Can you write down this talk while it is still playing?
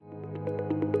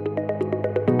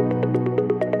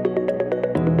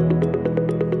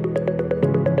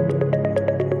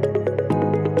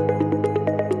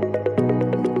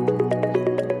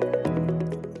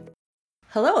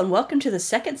Hello and welcome to the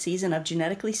second season of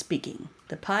Genetically Speaking,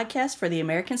 the podcast for the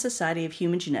American Society of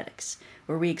Human Genetics,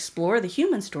 where we explore the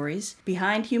human stories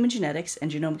behind human genetics and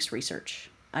genomics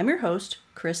research. I'm your host,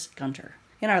 Chris Gunter.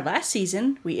 In our last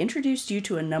season, we introduced you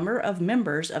to a number of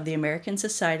members of the American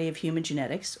Society of Human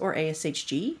Genetics, or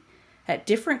ASHG, at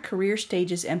different career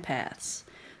stages and paths.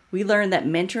 We learned that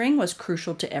mentoring was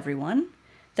crucial to everyone,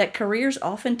 that careers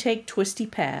often take twisty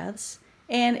paths,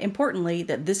 and importantly,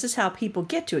 that this is how people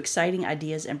get to exciting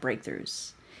ideas and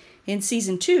breakthroughs. In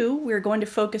Season 2, we're going to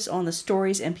focus on the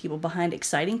stories and people behind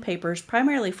exciting papers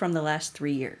primarily from the last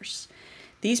 3 years.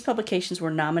 These publications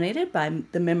were nominated by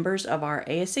the members of our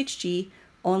ASHG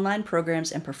Online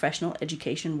Programs and Professional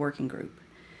Education Working Group.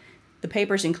 The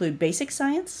papers include basic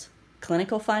science,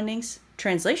 clinical findings,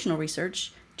 translational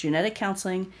research, genetic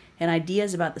counseling, and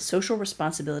ideas about the social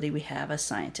responsibility we have as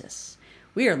scientists.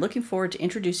 We are looking forward to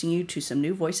introducing you to some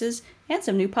new voices and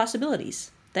some new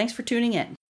possibilities. Thanks for tuning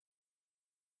in.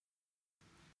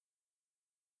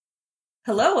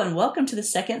 Hello and welcome to the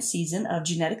second season of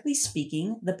Genetically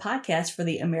Speaking, the podcast for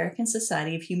the American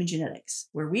Society of Human Genetics,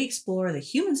 where we explore the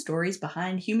human stories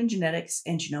behind human genetics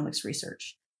and genomics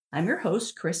research. I'm your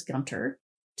host, Chris Gunter.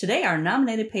 Today, our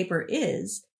nominated paper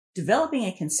is Developing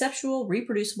a Conceptual,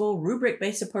 Reproducible,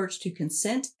 Rubric-Based Approach to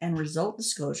Consent and Result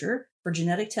Disclosure for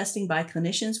Genetic Testing by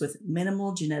Clinicians with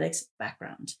Minimal Genetics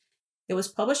Background. It was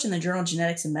published in the journal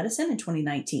Genetics and Medicine in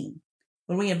 2019.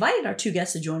 When we invited our two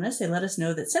guests to join us, they let us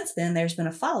know that since then there's been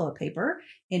a follow-up paper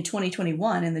in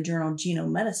 2021 in the journal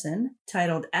Genome Medicine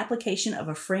titled Application of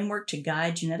a Framework to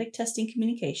Guide Genetic Testing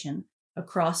Communication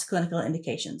Across Clinical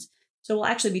Indications. So we'll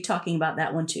actually be talking about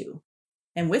that one too.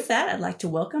 And with that, I'd like to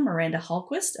welcome Miranda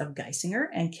Hallquist of Geisinger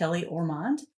and Kelly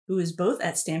Ormond, who is both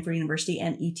at Stanford University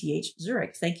and ETH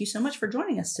Zurich. Thank you so much for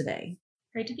joining us today.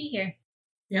 Great to be here.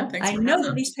 Yeah, thanks for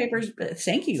having me.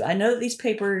 Thank you. I know that these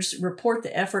papers report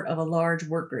the effort of a large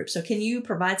work group. So can you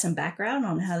provide some background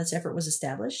on how this effort was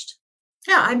established?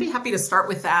 Yeah, I'd be happy to start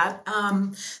with that.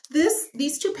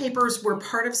 These two papers were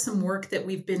part of some work that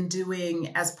we've been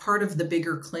doing as part of the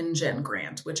bigger ClinGen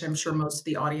grant, which I'm sure most of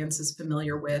the audience is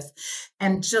familiar with.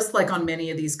 And just like on many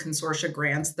of these consortia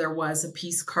grants, there was a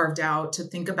piece carved out to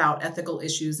think about ethical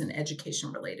issues and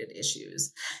education-related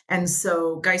issues. And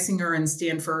so Geisinger and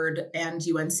Stanford and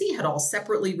UNC had all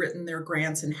separately written their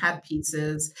grants and had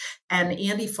pieces. And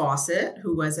Andy Fawcett,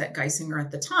 who was at Geisinger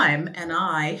at the time, and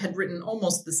I had written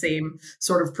almost the same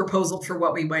sort of proposal for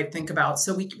what we might think about.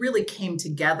 So we really came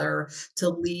together to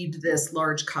lead this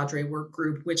large cadre work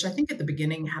group, which I think at the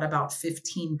beginning had about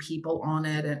 15 people on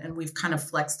it. And we've kind of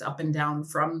flexed up and down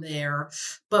from there.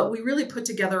 But we really put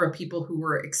together a people who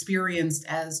were experienced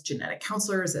as genetic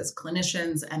counselors, as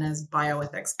clinicians, and as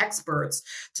bioethics experts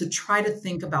to try to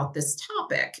think about this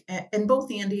topic. And both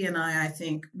Andy and I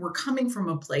think, were coming from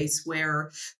a place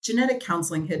where genetic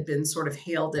counseling had been sort of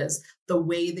hailed as the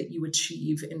way that you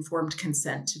achieve informed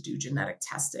consent to do genetic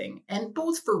testing, and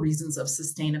both for reasons of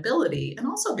sustainability and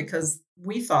also because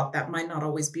we thought that might not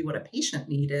always be what a patient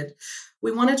needed.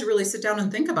 We wanted to really sit down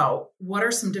and think about what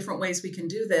are some different ways we can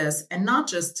do this, and not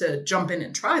just to jump in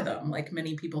and try them like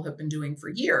many people have been doing for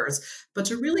years, but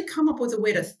to really come up with a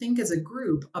way to think as a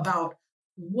group about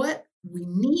what we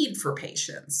need for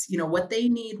patients, what they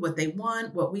need, what they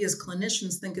want, what we as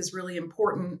clinicians think is really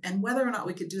important, and whether or not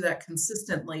we could do that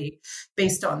consistently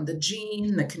based on the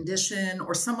gene, the condition,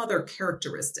 or some other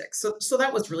characteristic. So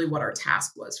that was really what our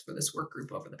task was for this work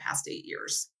group over the past 8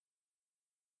 years.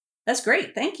 That's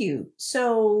great. Thank you.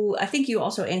 So I think you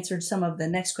also answered some of the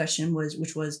next question,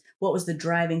 which was what was the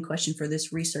driving question for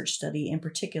this research study in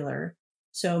particular?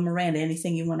 So Miranda,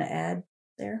 anything you want to add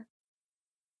there?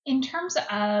 In terms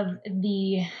of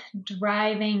the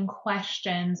driving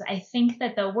questions, I think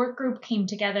that the work group came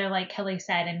together, like Kelly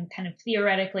said, and kind of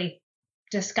theoretically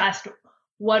discussed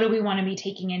what do we want to be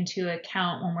taking into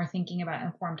account when we're thinking about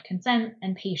informed consent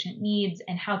and patient needs,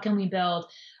 and how can we build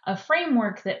a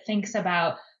framework that thinks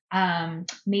about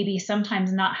maybe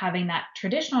sometimes not having that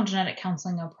traditional genetic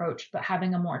counseling approach, but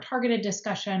having a more targeted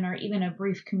discussion or even a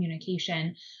brief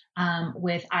communication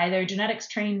with either genetics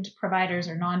trained providers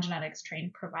or non-genetics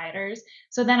trained providers.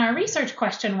 So then our research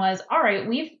question was, all right,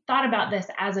 we've thought about this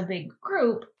as a big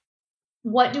group.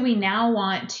 What do we now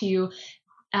want to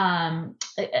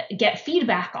get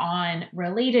feedback on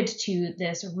related to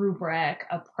this rubric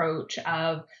approach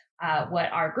of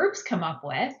what our groups come up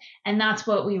with? And that's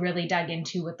what we really dug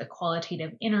into with the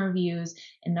qualitative interviews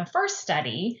in the first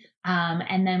study.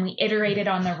 And then we iterated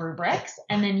on the rubrics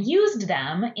and then used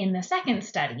them in the second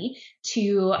study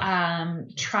to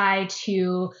try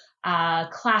to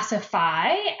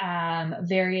classify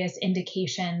various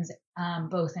indications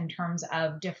both in terms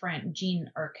of different gene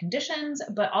or conditions,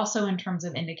 but also in terms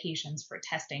of indications for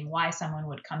testing, why someone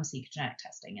would come seek genetic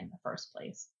testing in the first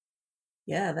place.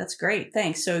 Yeah, that's great.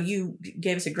 Thanks. So you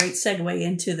gave us a great segue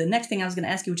into the next thing I was going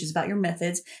to ask you, which is about your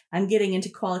methods. I'm getting into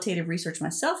qualitative research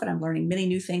myself, and I'm learning many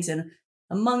new things. And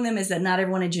among them is that not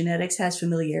everyone in genetics has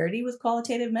familiarity with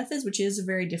qualitative methods, which is a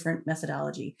very different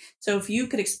methodology. So if you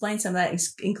could explain some of that,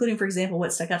 including, for example,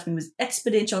 what stuck out to me was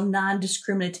exponential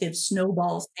non-discriminative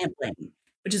snowball sampling,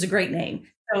 which is a great name.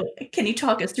 So can you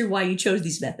talk us through why you chose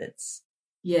these methods?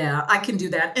 Yeah, I can do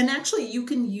that. And actually, you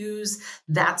can use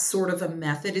that sort of a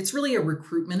method. It's really a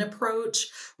recruitment approach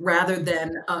rather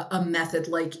than a method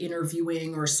like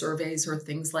interviewing or surveys or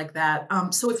things like that.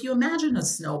 So if you imagine a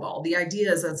snowball, the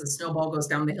idea is as the snowball goes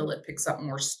down the hill, it picks up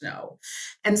more snow.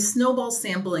 And snowball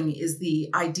sampling is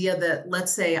the idea that,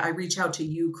 let's say I reach out to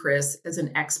you, Chris, as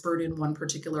an expert in one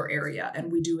particular area,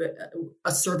 and we do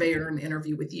a survey or an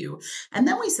interview with you. And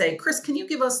then we say, Chris, can you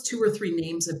give us 2 or 3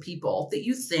 names of people that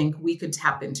you think we could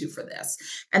tap into for this?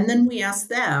 And then we ask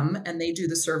them, and they do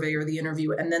the survey or the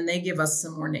interview, and then they give us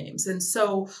some more names. And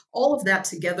so all of that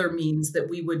together means that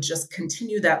we would just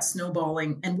continue that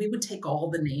snowballing, and we would take all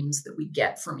the names that we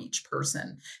get from each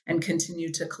person and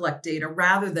continue to collect data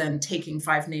rather than taking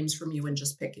 5 names from you and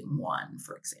just picking one,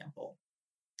 for example.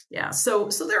 Yeah, so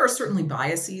there are certainly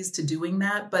biases to doing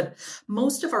that, but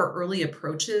most of our early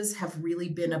approaches have really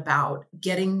been about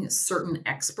getting certain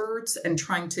experts and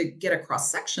trying to get a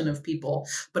cross-section of people,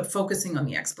 but focusing on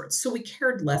the experts. So we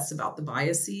cared less about the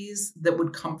biases that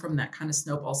would come from that kind of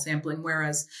snowball sampling,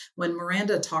 whereas when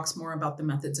Miranda talks more about the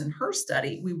methods in her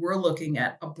study, we were looking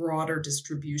at a broader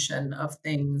distribution of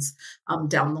things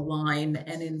down the line,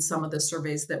 and in some of the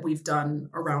surveys that we've done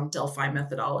around Delphi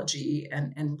methodology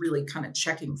and really kind of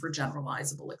checking for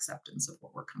generalizable acceptance of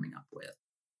what we're coming up with.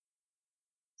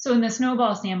 So in the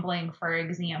snowball sampling, for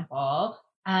example,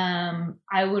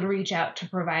 I would reach out to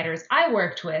providers I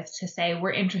worked with to say,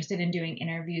 we're interested in doing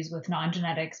interviews with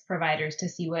non-genetics providers to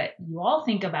see what you all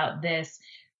think about this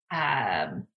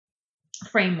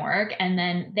framework. And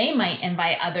then they might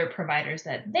invite other providers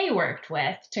that they worked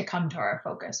with to come to our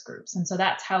focus groups. And so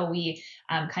that's how we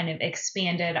kind of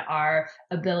expanded our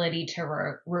ability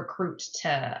to recruit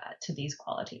to these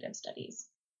qualitative studies.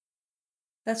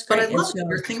 That's great. But I love that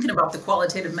you're thinking about the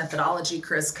qualitative methodology,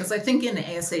 Chris, because I think in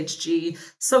ASHG,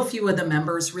 so few of the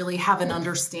members really have an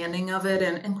understanding of it.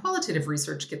 And qualitative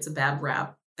research gets a bad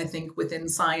rap, I think, within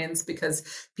science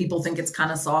because people think it's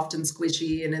kind of soft and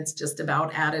squishy and it's just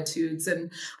about attitudes.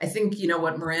 And I think,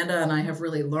 what Miranda and I have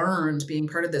really learned being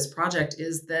part of this project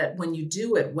is that when you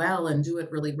do it well and do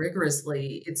it really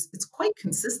rigorously, it's quite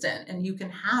consistent and you can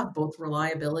have both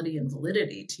reliability and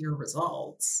validity to your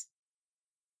results.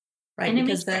 Right, and it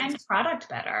makes the end product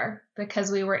better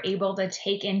because we were able to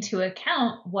take into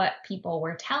account what people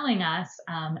were telling us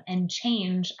and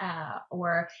change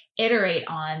or iterate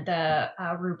on the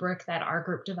rubric that our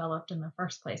group developed in the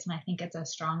first place. And I think it's a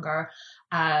stronger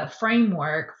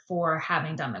framework for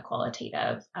having done the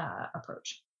qualitative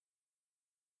approach.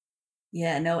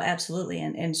 Yeah, no, absolutely.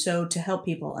 And so to help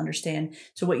people understand,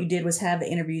 so what you did was have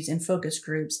the interviews in focus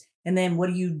groups. And then what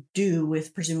do you do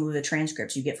with presumably the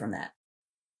transcripts you get from that?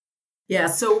 Yeah.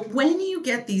 So when you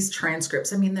get these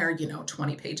transcripts, I mean, they're,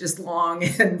 20 pages long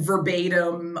and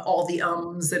verbatim, all the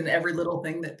ums and every little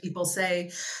thing that people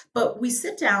say. But we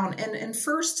sit down and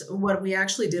first what we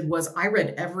actually did was I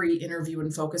read every interview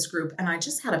and focus group and I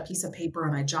just had a piece of paper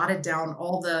and I jotted down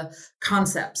all the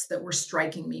concepts that were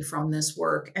striking me from this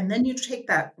work. And then you take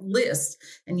that list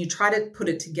and you try to put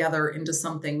it together into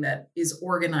something that is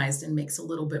organized and makes a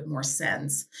little bit more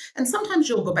sense. And sometimes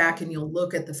you'll go back and you'll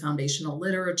look at the foundational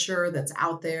literature that's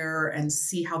out there and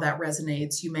see how that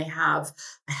resonates. You may have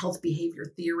a health behavior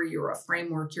theory or a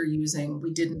framework you're using.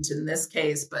 We didn't in this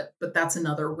case, but that's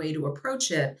another way to approach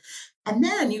it. And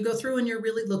then you go through and you're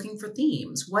really looking for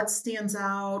themes. What stands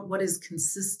out? What is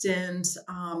consistent?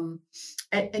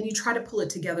 And you try to pull it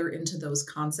together into those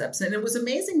concepts. And it was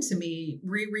amazing to me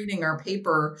rereading our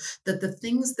paper that the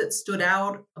things that stood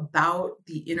out about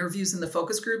the interviews and the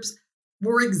focus groups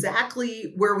were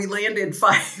exactly where we landed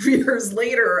 5 years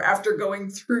later after going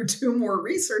through 2 more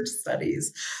research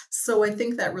studies. So I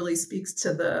think that really speaks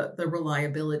to the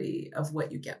reliability of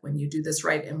what you get when you do this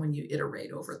right and when you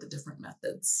iterate over the different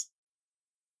methods.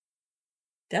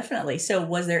 Definitely. So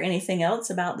was there anything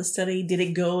else about the study? Did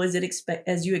it go as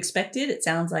you expected? It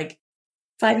sounds like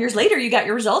 5 years later you got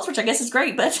your results, which I guess is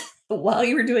great. But while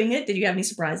you were doing it, did you have any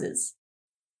surprises?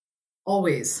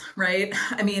 Always, right?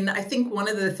 I mean, I think one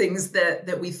of the things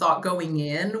that we thought going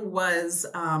in was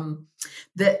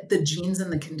that the genes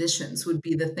and the conditions would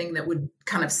be the thing that would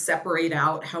kind of separate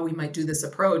out how we might do this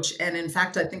approach. And in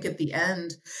fact, I think at the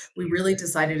end, we really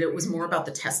decided it was more about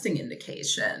the testing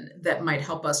indication that might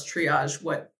help us triage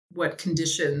what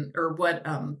condition or what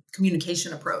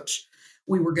communication approach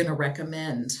we were going to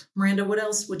recommend. Miranda, what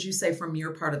else would you say from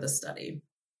your part of the study?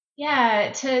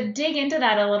 Yeah, to dig into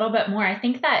that a little bit more, I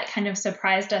think that kind of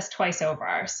surprised us twice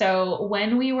over. So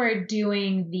when we were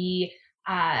doing the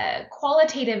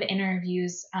qualitative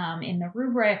interviews in the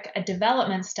rubric, a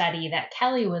development study that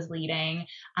Kelly was leading,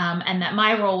 and that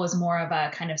my role was more of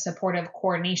a kind of supportive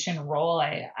coordination role.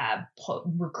 I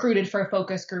recruited for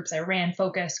focus groups. I ran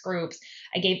focus groups.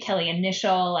 I gave Kelly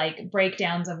initial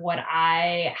breakdowns of what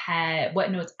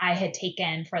notes I had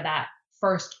taken for that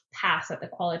first pass at the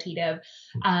qualitative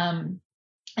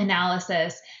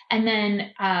analysis. And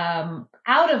then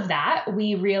out of that,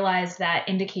 we realized that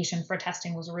indication for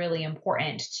testing was really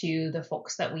important to the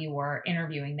folks that we were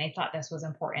interviewing. They thought this was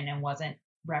important and wasn't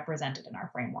represented in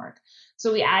our framework.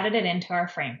 So we added it into our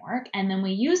framework, and then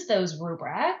we used those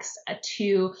rubrics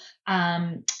to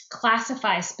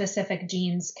classify specific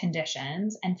genes,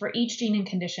 conditions. And for each gene and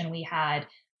condition, we had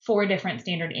 4 different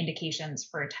standard indications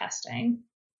for testing.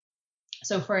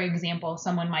 So for example,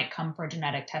 someone might come for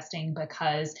genetic testing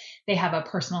because they have a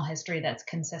personal history that's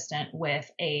consistent with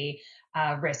a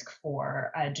risk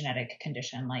for a genetic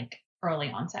condition like early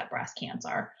onset breast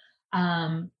cancer.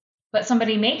 But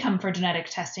somebody may come for genetic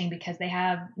testing because they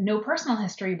have no personal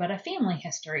history, but a family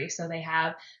history. So they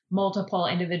have multiple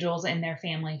individuals in their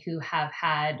family who have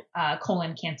had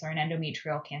colon cancer and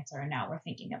endometrial cancer, and now we're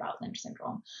thinking about Lynch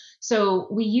syndrome. So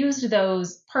we used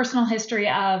those personal history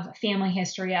of, family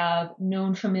history of,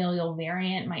 known familial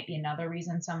variant might be another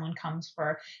reason someone comes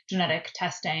for genetic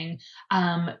testing,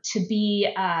 to be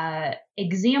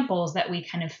examples that we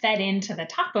kind of fed into the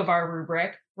top of our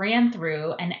rubric, ran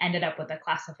through, and ended up with a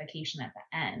classification at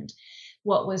the end.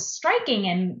 What was striking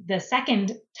in the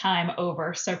second time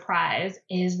over surprise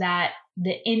is that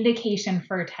the indication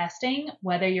for testing,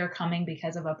 whether you're coming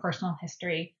because of a personal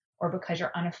history or because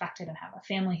you're unaffected and have a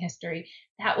family history,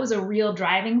 that was a real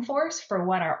driving force for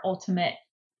what our ultimate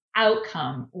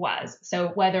outcome was. So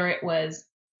whether it was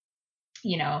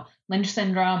Lynch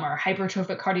syndrome or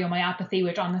hypertrophic cardiomyopathy,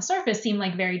 which on the surface seem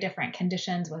like very different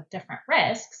conditions with different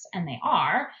risks, and they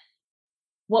are,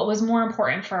 what was more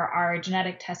important for our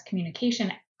genetic test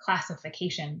communication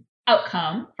classification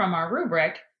outcome from our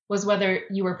rubric was whether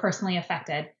you were personally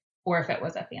affected or if it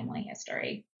was a family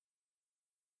history.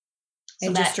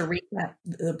 And just to recap,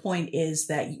 the point is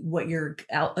that what your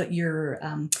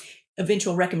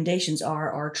eventual recommendations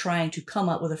are trying to come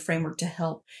up with a framework to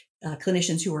help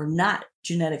clinicians who are not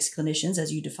genetics clinicians,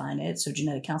 as you define it, so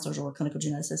genetic counselors or clinical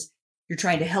geneticists. You're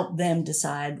trying to help them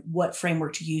decide what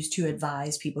framework to use to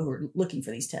advise people who are looking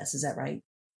for these tests. Is that right?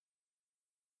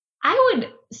 I would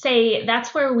say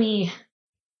that's where we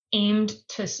aimed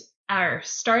to our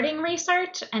starting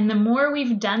research. And the more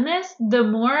we've done this, the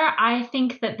more I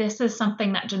think that this is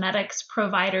something that genetics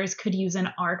providers could use in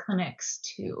our clinics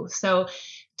too. So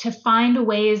to find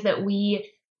ways that we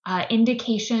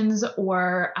indications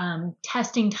or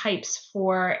testing types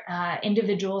for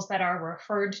individuals that are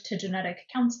referred to genetic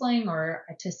counseling or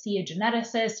to see a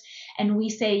geneticist. And we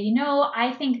say,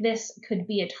 I think this could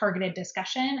be a targeted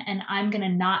discussion, and I'm going to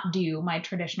not do my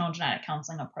traditional genetic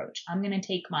counseling approach. I'm going to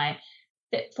take my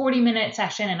 40-minute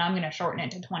session and I'm going to shorten it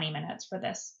to 20 minutes for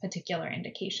this particular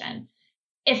indication.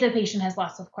 If the patient has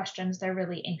lots of questions, they're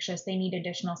really anxious, they need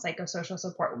additional psychosocial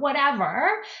support, whatever,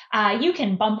 you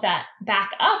can bump that back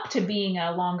up to being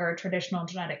a longer traditional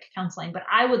genetic counseling. But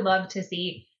I would love to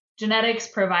see genetics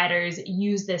providers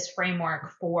use this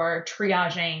framework for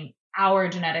triaging our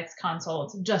genetics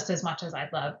consults just as much as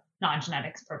I'd love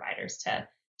non-genetics providers to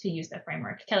use the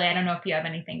framework. Kelly, I don't know if you have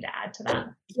anything to add to that.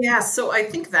 Yeah, so I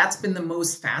think that's been the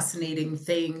most fascinating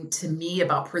thing to me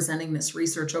about presenting this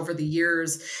research over the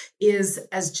years is,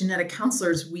 as genetic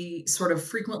counselors, we sort of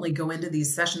frequently go into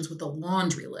these sessions with a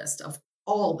laundry list of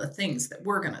all the things that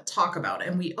we're going to talk about,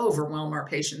 and we overwhelm our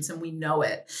patients, and we know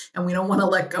it, and we don't want to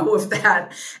let go of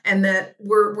that. And that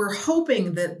we're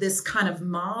hoping that this kind of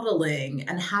modeling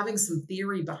and having some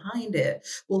theory behind it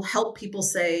will help people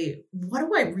say, what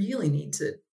do I really need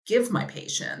to give my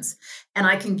patients? And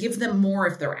I can give them more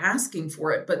if they're asking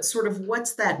for it, but sort of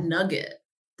what's that nugget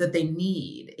that they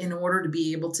need in order to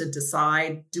be able to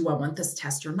decide, do I want this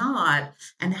test or not?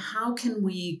 And how can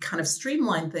we kind of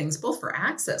streamline things both for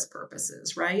access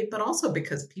purposes, right? But also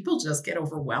because people just get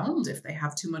overwhelmed if they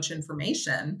have too much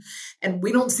information. And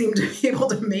we don't seem to be able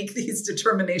to make these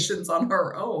determinations on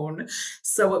our own.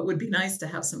 So it would be nice to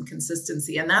have some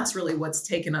consistency. And that's really what's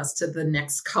taken us to the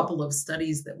next couple of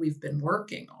studies that we've been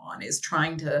working on, is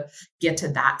trying to get to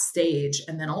that stage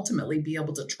and then ultimately be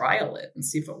able to trial it and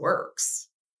see if it works.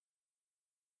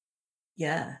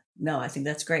 Yeah, no, I think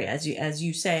that's great. As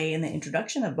you say in the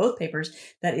introduction of both papers,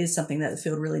 that is something that the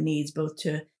field really needs, both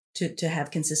to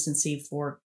have consistency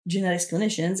for genetics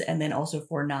clinicians and then also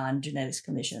for non-genetics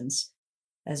clinicians,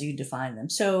 as you define them.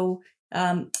 So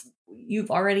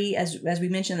you've already, as we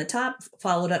mentioned at the top,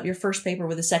 followed up your first paper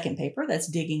with a second paper that's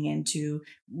digging into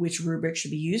which rubric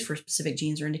should be used for specific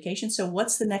genes or indications. So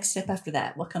what's the next step after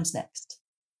that? What comes next?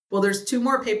 Well, there's 2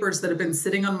 more papers that have been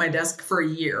sitting on my desk for a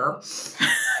year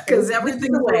because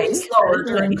everything's way slower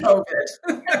during COVID.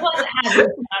 What hasn't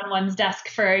been on one's desk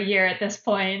for a year at this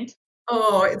point?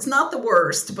 Oh, it's not the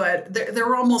worst, but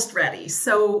they're almost ready.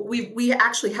 So we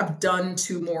actually have done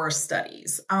 2 more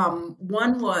studies.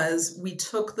 One was, we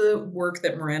took the work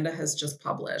that Miranda has just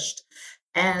published,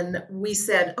 and we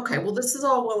said, okay, well, this is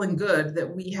all well and good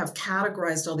that we have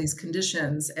categorized all these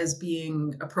conditions as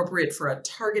being appropriate for a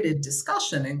targeted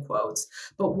discussion, in quotes.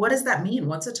 But what does that mean?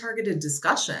 What's a targeted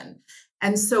discussion?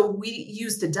 And so we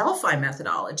used a Delphi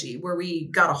methodology where we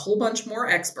got a whole bunch more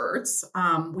experts.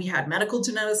 We had medical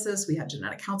geneticists, we had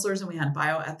genetic counselors, and we had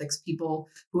bioethics people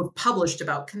who have published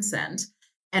about consent.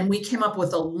 And we came up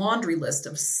with a laundry list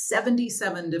of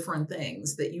 77 different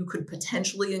things that you could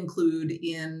potentially include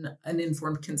in an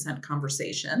informed consent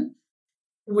conversation,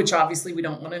 which obviously we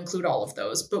don't want to include all of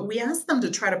those, but we asked them to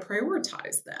try to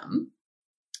prioritize them.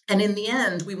 And in the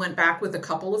end, we went back with a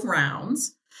couple of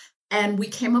rounds. And we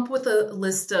came up with a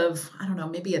list of, I don't know,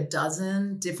 maybe a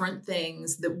dozen different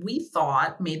things that we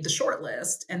thought made the short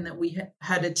list and that we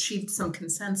had achieved some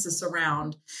consensus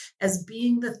around as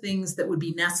being the things that would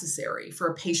be necessary for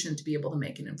a patient to be able to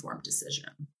make an informed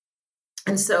decision.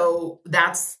 And so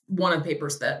that's one of the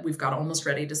papers that we've got almost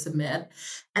ready to submit.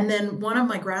 And then one of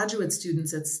my graduate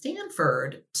students at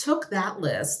Stanford took that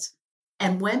list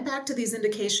and went back to these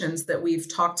indications that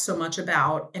we've talked so much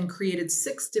about and created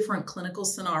 6 different clinical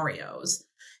scenarios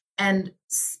and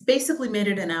basically made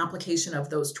it an application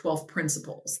of those 12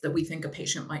 principles that we think a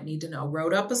patient might need to know.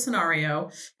 Wrote up a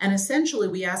scenario, and essentially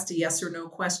we asked a yes or no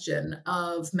question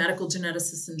of medical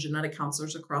geneticists and genetic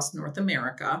counselors across North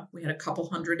America. We had a couple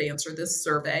hundred answer this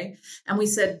survey, and we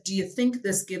said, do you think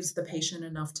this gives the patient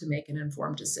enough to make an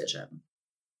informed decision?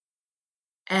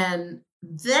 And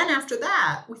then after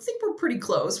that, we think we're pretty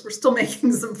close. We're still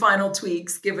making some final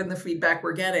tweaks given the feedback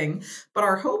we're getting. But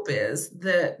our hope is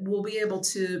that we'll be able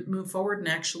to move forward and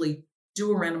actually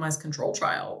do a randomized control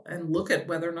trial and look at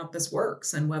whether or not this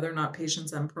works and whether or not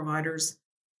patients and providers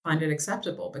find it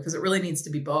acceptable, because it really needs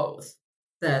to be both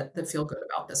that feel good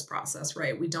about this process,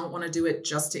 right? We don't want to do it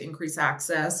just to increase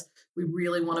access. We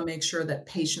really want to make sure that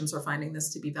patients are finding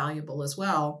this to be valuable as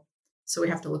well. So we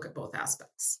have to look at both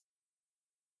aspects.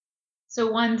 So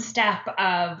one step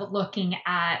of looking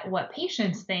at what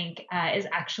patients think is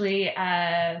actually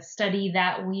a study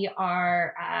that we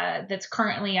are, that's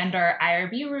currently under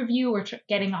IRB review. We're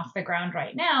getting off the ground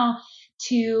right now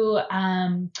to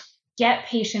get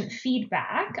patient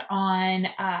feedback on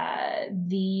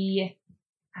the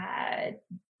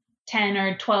 10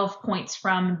 or 12 points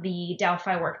from the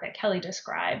Delphi work that Kelly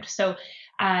described. So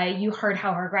you heard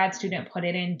how her grad student put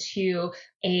it into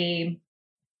a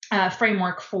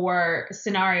framework for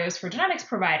scenarios for genetics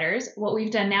providers. What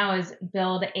we've done now is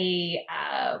build a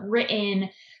written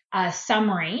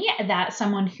summary that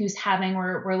someone who's having,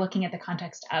 we're looking at the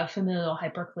context of familial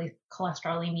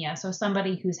hypercholesterolemia. So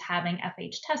somebody who's having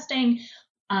FH testing,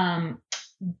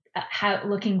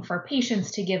 looking for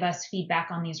patients to give us feedback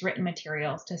on these written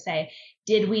materials to say,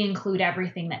 did we include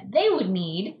everything that they would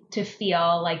need to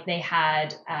feel like they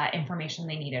had information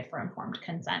they needed for informed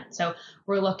consent? So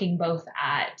we're looking both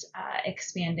at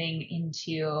expanding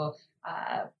into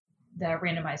the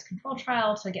randomized control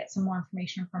trial to get some more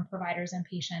information from providers and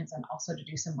patients, and also to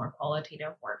do some more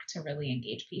qualitative work to really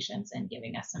engage patients and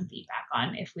giving us some feedback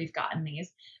on if we've gotten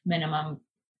these minimum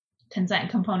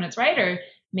consent components right, or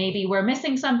maybe we're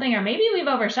missing something, or maybe we've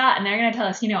overshot and they're going to tell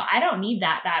us, I don't need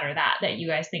that, or that you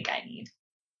guys think I need.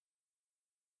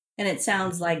 And it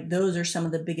sounds like those are some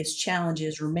of the biggest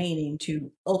challenges remaining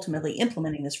to ultimately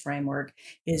implementing this framework,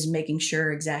 is making sure,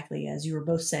 exactly as you were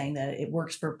both saying, that it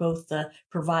works for both the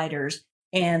providers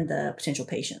and the potential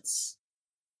patients.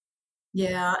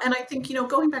 Yeah. And I think,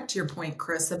 going back to your point,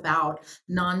 Chris, about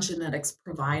non-genetics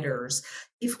providers,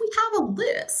 if we have a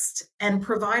list and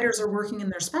providers are working in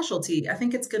their specialty, I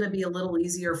think it's going to be a little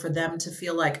easier for them to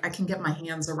feel like I can get my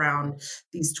hands around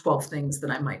these 12 things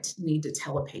that I might need to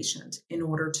tell a patient in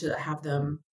order to have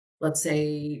them, let's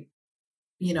say,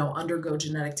 undergo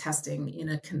genetic testing in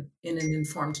an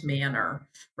informed manner,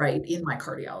 right, in my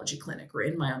cardiology clinic or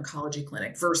in my oncology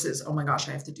clinic versus, oh my gosh,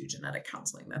 I have to do genetic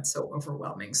counseling. That's so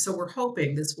overwhelming. So we're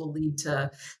hoping this will lead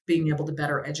to being able to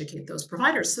better educate those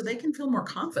providers so they can feel more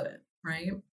confident,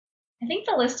 right? I think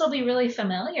the list will be really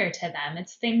familiar to them.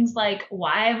 It's things like,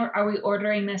 why are we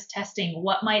ordering this testing?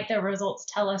 What might the results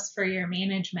tell us for your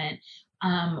management?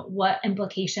 What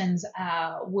implications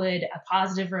would a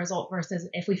positive result versus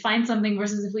if we find something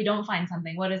versus if we don't find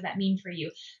something? What does that mean for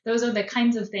you? Those are the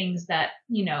kinds of things that,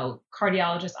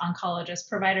 cardiologists, oncologists,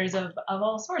 providers of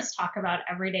all sorts talk about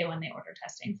every day when they order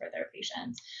testing for their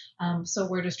patients. So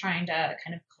we're just trying to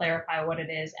kind of clarify what it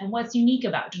is and what's unique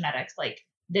about genetics. Like,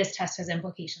 this test has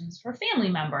implications for family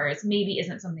members, maybe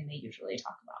isn't something they usually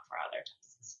talk about for other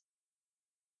tests.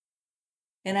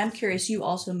 And I'm curious, you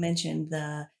also mentioned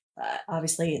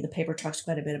obviously the paper talks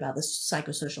quite a bit about the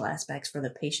psychosocial aspects for the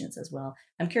patients as well.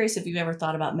 I'm curious if you've ever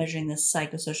thought about measuring the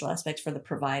psychosocial aspects for the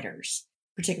providers,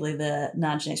 particularly the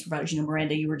non-genetics providers.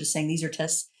 Miranda, you were just saying these are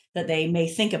tests that they may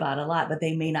think about a lot, but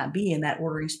they may not be in that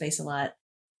ordering space a lot.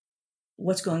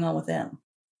 What's going on with them?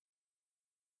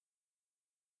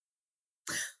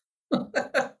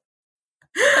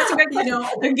 That's a great question.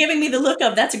 They're giving me the look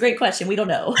of, that's a great question. We don't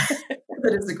know.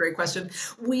 That is a great question.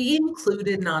 We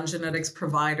included non-genetics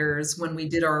providers when we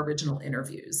did our original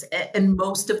interviews. And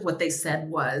most of what they said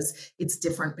was, it's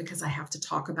different because I have to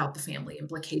talk about the family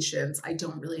implications. I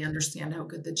don't really understand how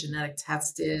good the genetic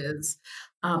test is.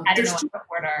 I don't know what to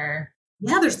order.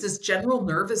 Yeah, there's this general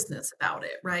nervousness about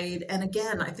it, right? And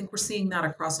again, I think we're seeing that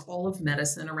across all of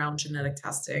medicine around genetic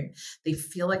testing. They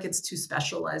feel like it's too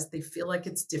specialized. They feel like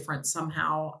it's different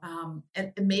somehow.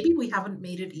 And maybe we haven't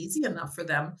made it easy enough for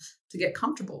them to get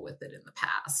comfortable with it in the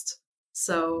past.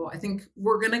 So I think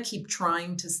we're going to keep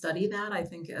trying to study that. I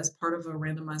think as part of a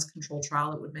randomized control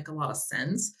trial, it would make a lot of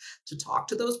sense to talk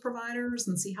to those providers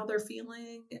and see how they're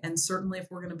feeling. And certainly if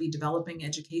we're going to be developing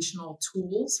educational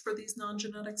tools for these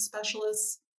non-genetic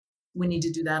specialists, we need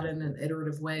to do that in an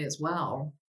iterative way as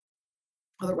well.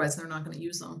 Otherwise, they're not going to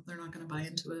use them. They're not going to buy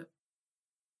into it.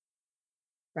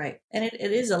 Right. And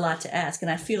it is a lot to ask. And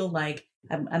I feel like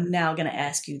I'm now going to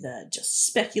ask you the just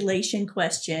speculation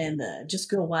question, the just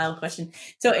go wild question.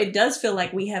 So it does feel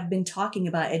like we have been talking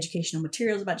about educational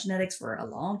materials about genetics for a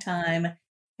long time,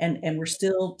 and we're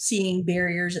still seeing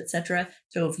barriers, etc.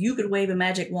 So if you could wave a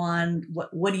magic wand,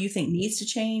 what do you think needs to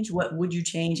change? What would you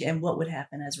change? And what would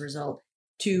happen as a result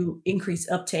to increase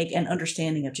uptake and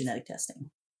understanding of genetic testing?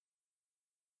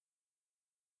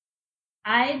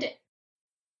 I'd,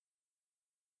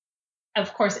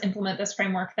 of course, implement this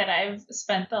framework that I've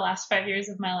spent the last 5 years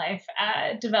of my life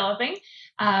developing,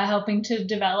 helping to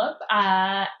develop.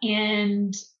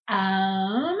 And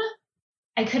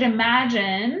I could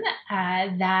imagine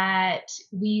that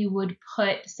we would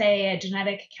put, say, a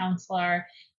genetic counselor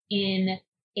in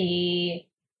a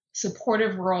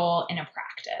supportive role in a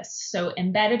practice. So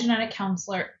embed a genetic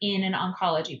counselor in an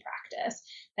oncology practice.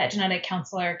 That genetic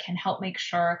counselor can help make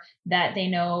sure that they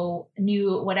know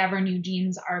whatever new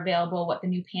genes are available, what the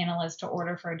new panel is to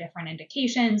order for different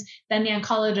indications. Then the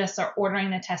oncologists are ordering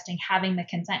the testing, having the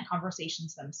consent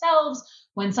conversations themselves.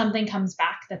 When something comes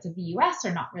back that's a VUS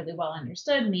or not really well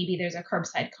understood, maybe there's a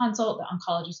curbside consult. The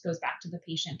oncologist goes back to the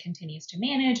patient, continues to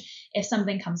manage. If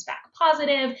something comes back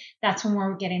positive, that's when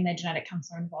we're getting the genetic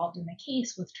counselor involved in the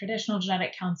case with traditional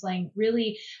genetic counseling,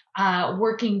 really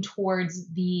working towards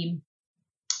the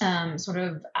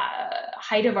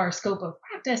height of our scope of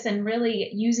practice and really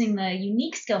using the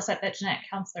unique skill set that genetic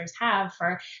counselors have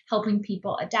for helping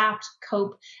people adapt,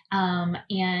 cope,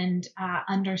 and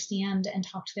understand and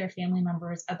talk to their family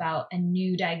members about a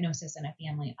new diagnosis in a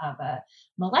family of a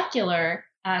molecular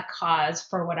cause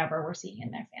for whatever we're seeing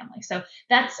in their family. So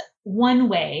that's one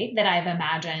way that I've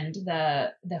imagined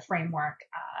the framework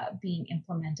being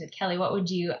implemented. Kelly, what would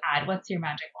you add? What's your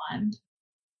magic wand?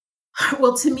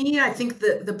 Well, to me, I think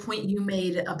the point you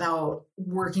made about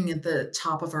working at the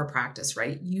top of our practice,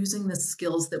 right? Using the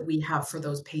skills that we have for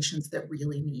those patients that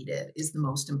really need it is the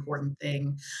most important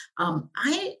thing.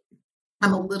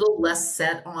 I'm a little less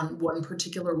set on one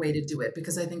particular way to do it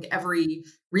because I think every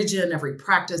region, every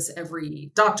practice,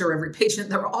 every doctor, every patient,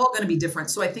 they're all going to be different.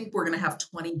 So I think we're going to have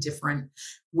 20 different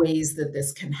ways that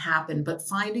this can happen, but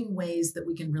finding ways that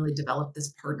we can really develop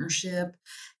this partnership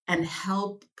and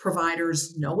help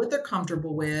providers know what they're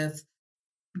comfortable with,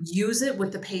 use it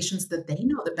with the patients that they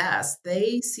know the best.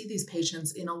 They see these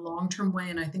patients in a long-term way.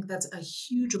 And I think that's a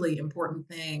hugely important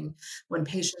thing when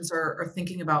patients are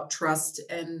thinking about trust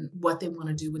and what they want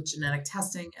to do with genetic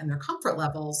testing and their comfort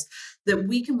levels, that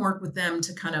we can work with them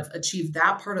to kind of achieve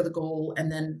that part of the goal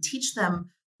and then teach them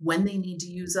when they need to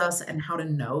use us and how to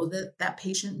know that that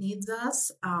patient needs us.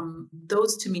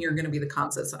 Those to me are going to be the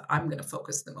concepts I'm going to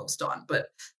focus the most on. But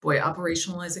boy,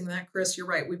 operationalizing that, Chris, you're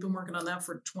right. We've been working on that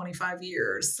for 25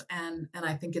 years. And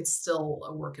I think it's still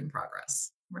a work in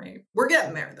progress, right? We're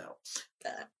getting there though.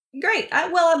 Great.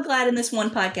 I'm glad in this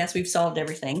one podcast we've solved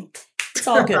everything. It's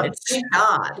all good. Thank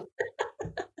God.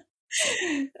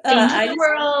 Change the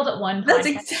world one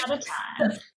podcast at a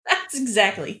time. That's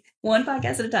exactly one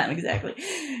podcast at a time. Exactly.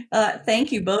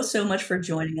 Thank you both so much for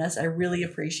joining us. I really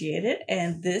appreciate it.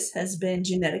 And this has been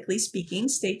Genetically Speaking.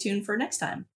 Stay tuned for next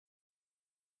time.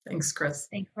 Thanks, Chris.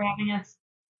 Thanks for having us.